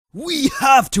We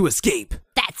have to escape!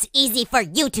 That's easy for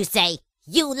you to say.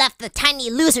 You left the tiny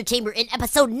loser chamber in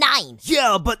episode 9.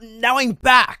 Yeah, but now I'm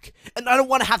back, and I don't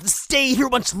want to have to stay here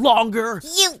much longer.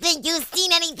 You think you've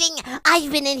seen anything? I've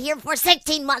been in here for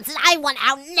 16 months and I want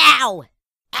out now!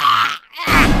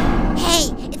 Hey,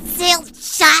 it's sealed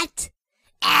shut!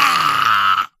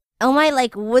 Oh my,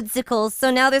 like woodsicles, so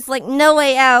now there's like no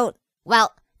way out.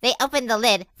 Well, they open the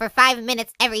lid for 5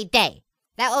 minutes every day.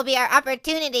 That will be our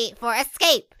opportunity for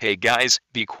escape. Hey guys,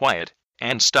 be quiet,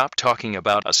 and stop talking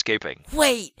about escaping.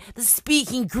 Wait, the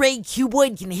speaking gray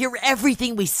cuboid can hear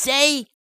everything we say?